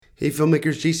Hey,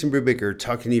 filmmakers, Jason Brubaker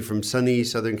talking to you from sunny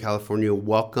Southern California.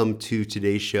 Welcome to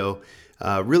today's show.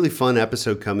 Really fun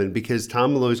episode coming because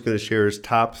Tom Malloy is going to share his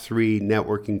top 3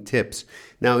 networking tips.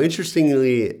 Now,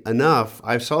 interestingly enough,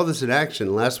 I saw this in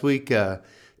action. Last week,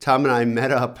 Tom and I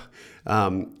met up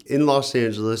in Los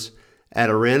Angeles at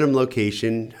a random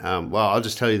location. I'll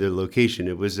just tell you the location.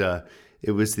 It was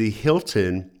the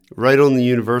Hilton right on the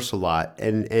Universal lot.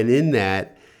 And in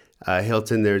that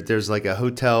Hilton, there's like a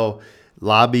hotel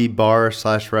lobby bar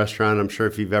 / restaurant. I'm sure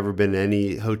if you've ever been to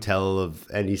any hotel of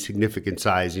any significant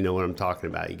size, you know what I'm talking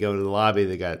about. You go to the lobby,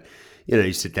 they got,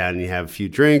 you sit down and you have a few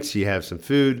drinks, you have some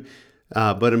food,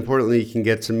 but importantly, you can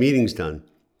get some meetings done.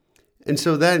 And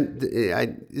so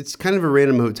it's kind of a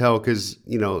random hotel because,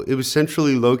 it was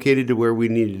centrally located to where we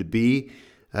needed to be.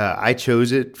 I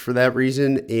chose it for that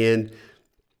reason. And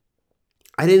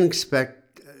I didn't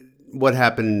expect what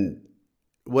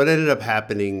ended up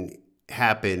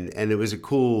happened, and it was a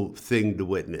cool thing to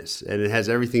witness. And it has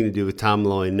everything to do with Tom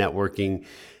Malloy networking,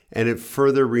 and it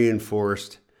further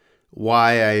reinforced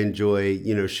why I enjoy,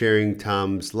 sharing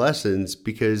Tom's lessons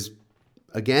because,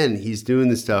 again, he's doing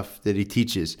the stuff that he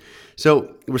teaches.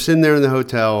 So we're sitting there in the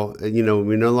hotel, and,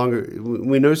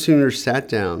 we no sooner sat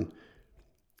down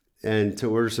and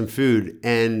to order some food,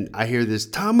 and I hear this,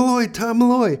 Tom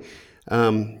Malloy.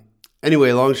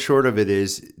 Anyway, long short of it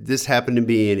is this happened to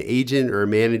be an agent or a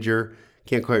manager,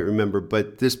 can't quite remember,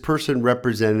 but this person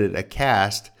represented a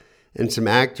cast and some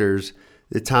actors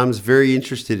that Tom's very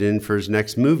interested in for his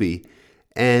next movie.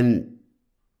 And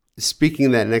speaking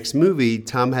of that next movie,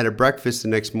 Tom had a breakfast the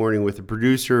next morning with a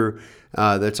producer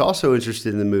that's also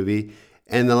interested in the movie.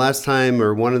 And the last time,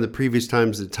 or one of the previous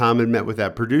times that Tom had met with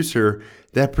that producer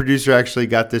actually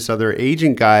got this other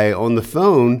agent guy on the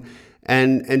phone.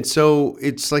 And so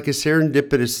it's like a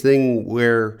serendipitous thing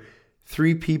where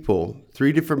 3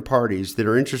 different parties that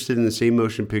are interested in the same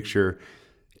motion picture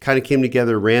kind of came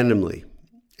together randomly.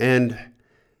 And,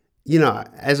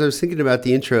 as I was thinking about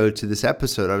the intro to this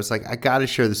episode, I was like, I got to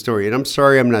share the story. And I'm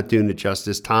sorry I'm not doing it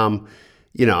justice. Tom,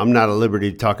 I'm not at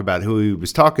liberty to talk about who he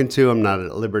was talking to. I'm not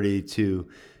at liberty to,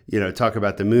 talk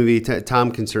about the movie.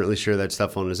 Tom can certainly share that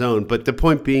stuff on his own. But the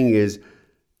point being is,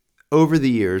 over the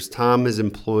years, Tom has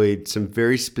employed some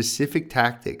very specific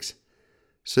tactics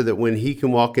so that when he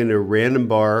can walk into a random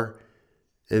bar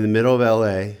in the middle of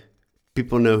LA,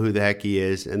 people know who the heck he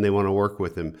is and they want to work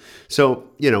with him. So,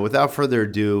 without further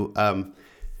ado, I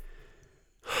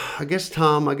guess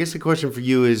the question for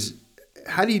you is,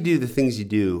 how do you do the things you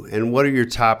do? And what are your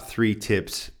top 3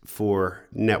 tips for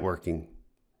networking?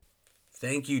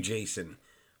 Thank you, Jason.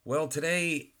 Well,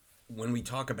 today, when we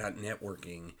talk about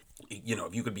networking,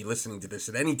 if you could be listening to this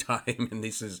at any time, and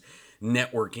this is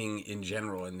networking in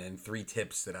general, and then 3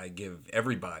 tips that I give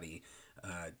everybody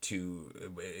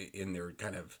in their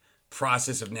kind of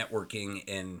process of networking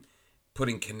and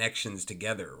putting connections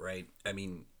together, right? I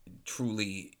mean,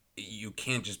 truly, you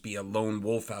can't just be a lone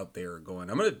wolf out there going,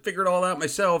 I'm going to figure it all out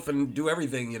myself and do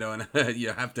everything, and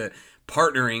you have to,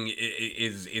 partnering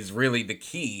is really the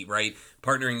key, right?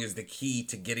 Partnering is the key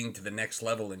to getting to the next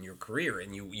level in your career.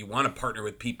 And you want to partner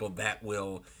with people that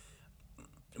will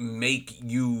make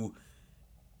you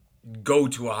go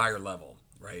to a higher level,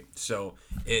 right? So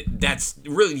that's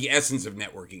really the essence of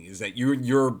networking, is that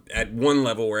you're at one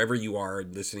level wherever you are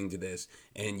listening to this,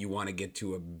 and you want to get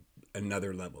to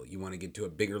another level. You want to get to a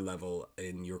bigger level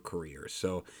in your career.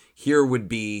 So here would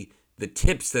be the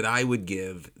tips that I would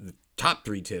give, the top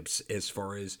 3 tips as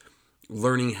far as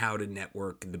learning how to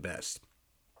network the best.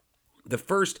 The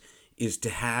first is to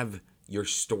have your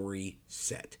story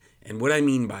set. And what I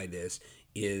mean by this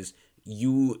is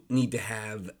you need to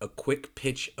have a quick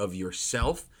pitch of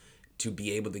yourself to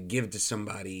be able to give to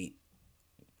somebody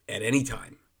at any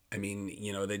time. I mean,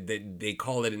 they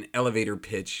call it an elevator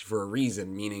pitch for a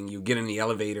reason, meaning you get in the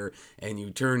elevator and you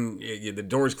turn, the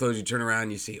doors close, you turn around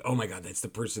and you see, oh my God, that's the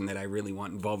person that I really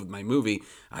want involved with my movie.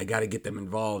 I got to get them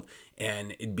involved.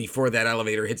 And before that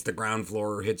elevator hits the ground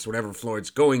floor or hits whatever floor it's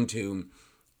going to,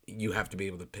 you have to be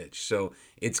able to pitch. So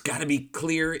it's got to be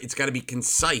clear. It's got to be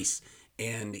concise,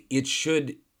 and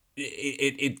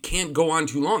it can't go on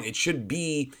too long. It should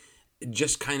be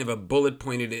just kind of a bullet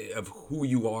pointed of who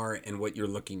you are and what you're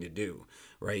looking to do,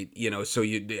 right? So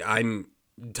I'm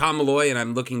Tom Malloy and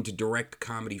I'm looking to direct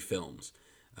comedy films.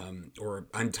 Or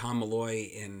I'm Tom Malloy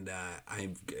and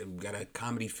I've got a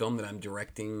comedy film that I'm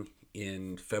directing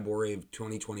in February of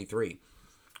 2023.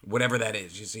 Whatever that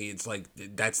is, you see, it's like,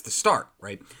 that's the start,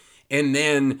 right? And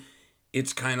then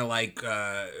it's kind of like,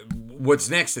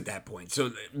 what's next at that point? So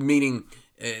meaning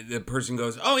the person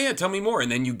goes, oh yeah, tell me more.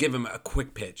 And then you give them a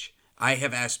quick pitch. I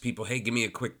have asked people, hey, give me a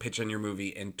quick pitch on your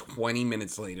movie, and 20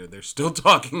 minutes later, they're still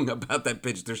talking about that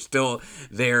pitch. They're still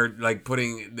there, like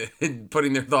putting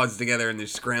their thoughts together, and they're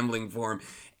scrambling for them.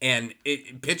 And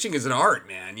pitching is an art,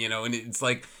 man, and it's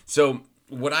like, so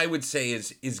what I would say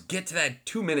is get to that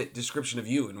 2-minute description of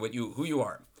you and who you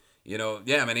are.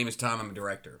 Yeah, my name is Tom, I'm a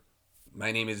director.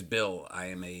 My name is Bill, I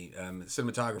am a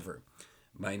cinematographer.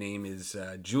 My name is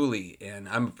Julie, and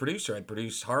I'm a producer. I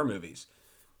produce horror movies,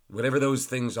 whatever those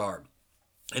things are.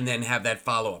 And then have that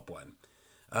follow-up one.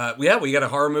 We got a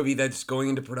horror movie that's going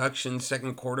into production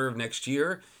second quarter of next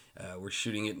year. We're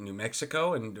shooting it in New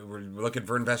Mexico, and we're looking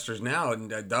for investors now.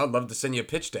 And I'd love to send you a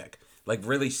pitch deck. Like,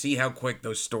 really see how quick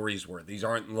those stories were. These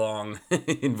aren't long,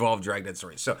 involved, dragged-out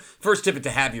stories. So, first tip is to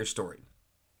have your story.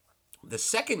 The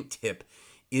second tip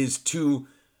is to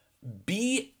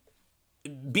be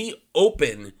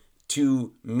open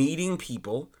to meeting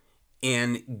people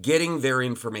and getting their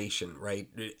information, right?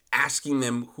 Asking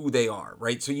them who they are,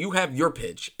 right? So you have your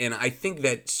pitch. And I think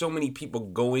that so many people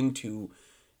go into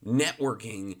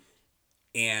networking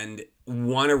and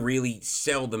want to really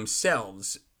sell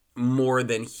themselves more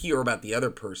than hear about the other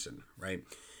person, right?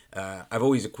 I've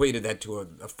always equated that to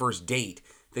a first date.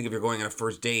 Think if you're going on a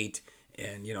first date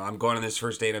and, I'm going on this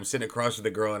first date, I'm sitting across with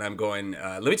a girl and I'm going,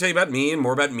 let me tell you about me and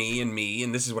more about me,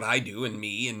 and this is what I do, and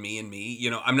me, and me, and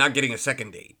me. I'm not getting a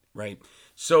second date, right?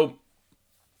 So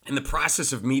in the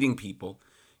process of meeting people,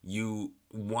 you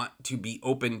want to be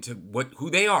open to who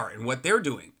they are and what they're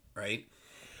doing, right?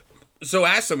 So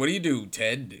ask them, what do you do,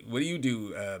 Ted? What do you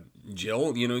do, Jill?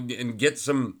 And get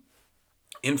some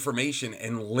information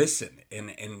and listen,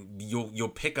 and you'll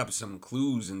pick up some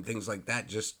clues and things like that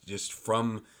just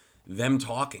from them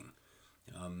talking.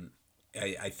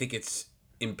 I think it's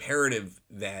imperative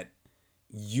that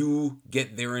you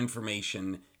get their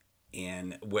information,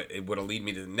 and what'll lead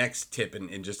me to the next tip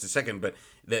in just a second. But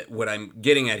that what I'm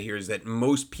getting at here is that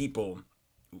most people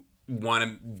want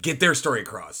to get their story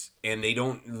across, and they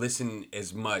don't listen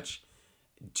as much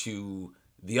to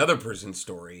the other person's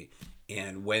story.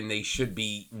 And when they should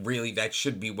be, really, that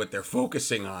should be what they're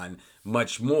focusing on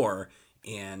much more.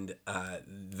 And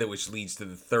which leads to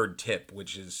the third tip,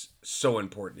 which is so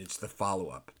important. It's the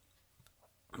follow-up.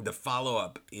 The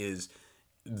follow-up is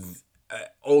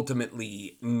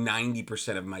ultimately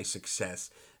 90% of my success.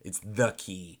 It's the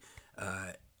key.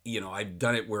 I've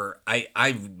done it where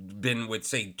I've been with,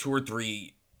 say, 2 or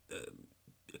 3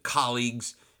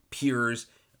 colleagues, peers,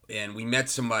 and we met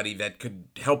somebody that could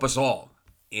help us all.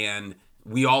 And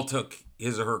we all took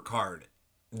his or her card.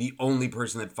 The only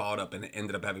person that followed up and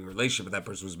ended up having a relationship with that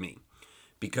person was me,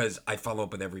 because I follow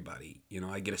up with everybody.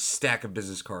 I get a stack of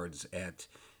business cards at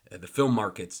the film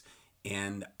markets,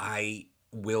 and I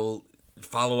will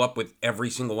follow up with every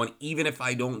single one, even if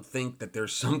I don't think that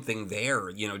there's something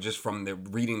there, just from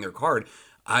reading their card.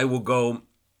 I will go,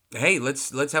 hey,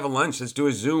 let's have a lunch, let's do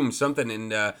a Zoom, something,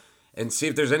 and see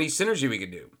if there's any synergy we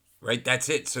could do. Right, that's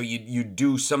it. So you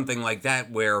do something like that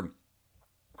where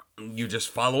you just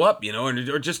follow up,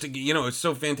 or just to, it's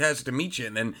so fantastic to meet you,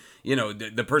 and then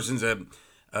the person's a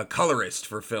colorist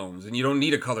for films, and you don't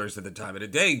need a colorist at the time of the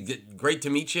day. Great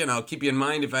to meet you, and I'll keep you in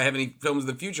mind if I have any films in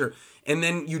the future. And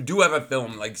then you do have a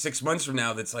film like 6 months from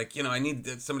now that's like, I need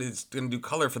somebody that's going to do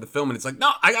color for the film, and it's like,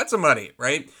 no, I got somebody,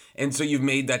 right? And so you've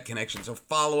made that connection. So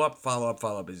follow up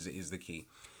is the key.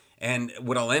 And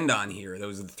what I'll end on here,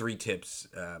 those are the 3 tips,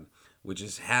 which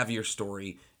is have your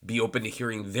story, be open to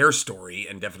hearing their story,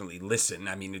 and definitely listen.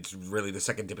 I mean, it's really, the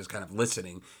second tip is kind of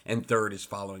listening, and third is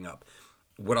following up.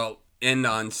 What I'll end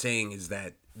on saying is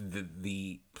that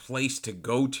the place to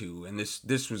go to, and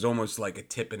this was almost like a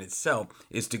tip in itself,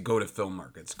 is to go to film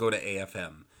markets. Go to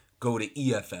AFM. Go to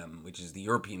EFM, which is the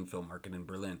European film market in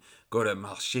Berlin. Go to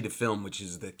Marché de Film, which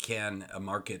is the Cannes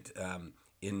market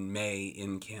in May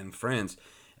in Cannes, France.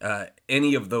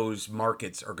 Any of those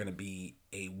markets are going to be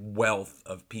a wealth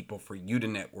of people for you to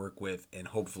network with and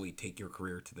hopefully take your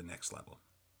career to the next level.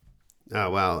 Oh,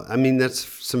 wow. I mean, that's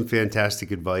some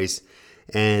fantastic advice.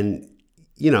 And,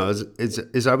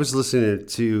 as I was listening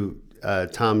to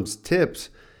Tom's tips,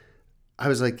 I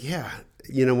was like, yeah,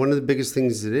 one of the biggest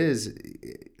things it is,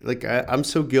 like, I'm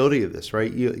so guilty of this,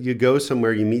 right? You go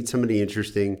somewhere, you meet somebody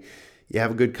interesting, you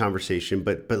have a good conversation,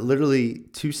 but literally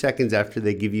 2 seconds after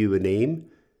they give you a name,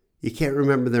 you can't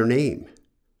remember their name.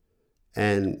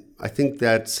 And I think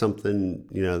that's something,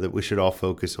 that we should all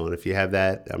focus on. If you have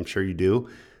that, I'm sure you do.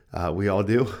 We all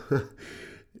do.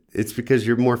 It's because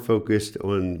you're more focused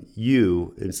on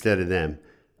you instead of them.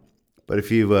 But if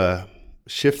you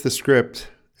shift the script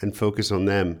and focus on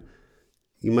them,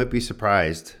 you might be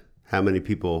surprised how many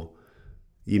people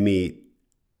you meet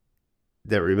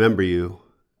that remember you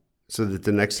so that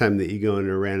the next time that you go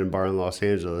into a random bar in Los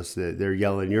Angeles, they're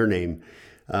yelling your name.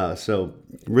 So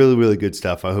really, really good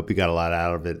stuff. I hope you got a lot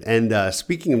out of it. And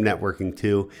speaking of networking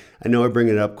too, I know I bring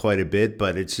it up quite a bit,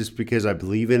 but it's just because I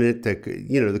believe in it. That,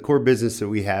 you know, the core business that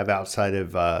we have outside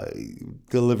of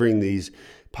delivering these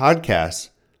podcasts,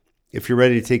 if you're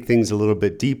ready to take things a little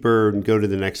bit deeper and go to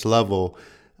the next level,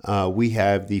 we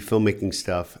have the Filmmaking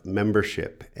Stuff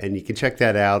membership. And you can check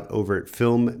that out over at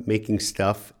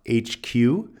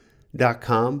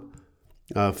filmmakingstuffhq.com,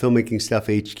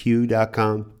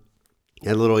 filmmakingstuffhq.com.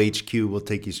 That little HQ will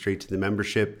take you straight to the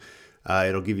membership.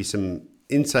 It'll give you some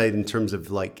insight in terms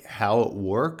of like how it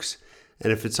works.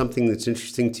 And if it's something that's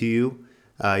interesting to you,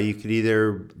 you could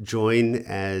either join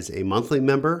as a monthly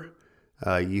member.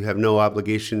 You have no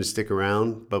obligation to stick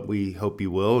around, but we hope you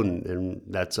will. And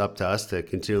that's up to us to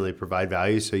continually provide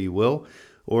value, so you will.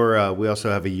 Or we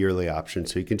also have a yearly option.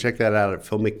 So you can check that out at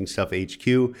Filmmaking Stuff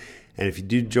HQ. And if you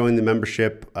do join the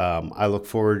membership, I look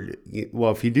forward.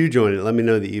 Well, if you do join it, let me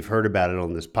know that you've heard about it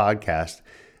on this podcast.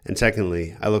 And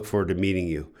secondly, I look forward to meeting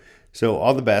you. So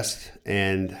all the best,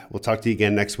 and we'll talk to you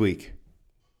again next week.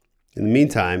 In the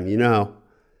meantime,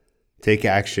 take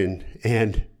action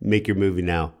and make your movie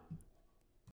now.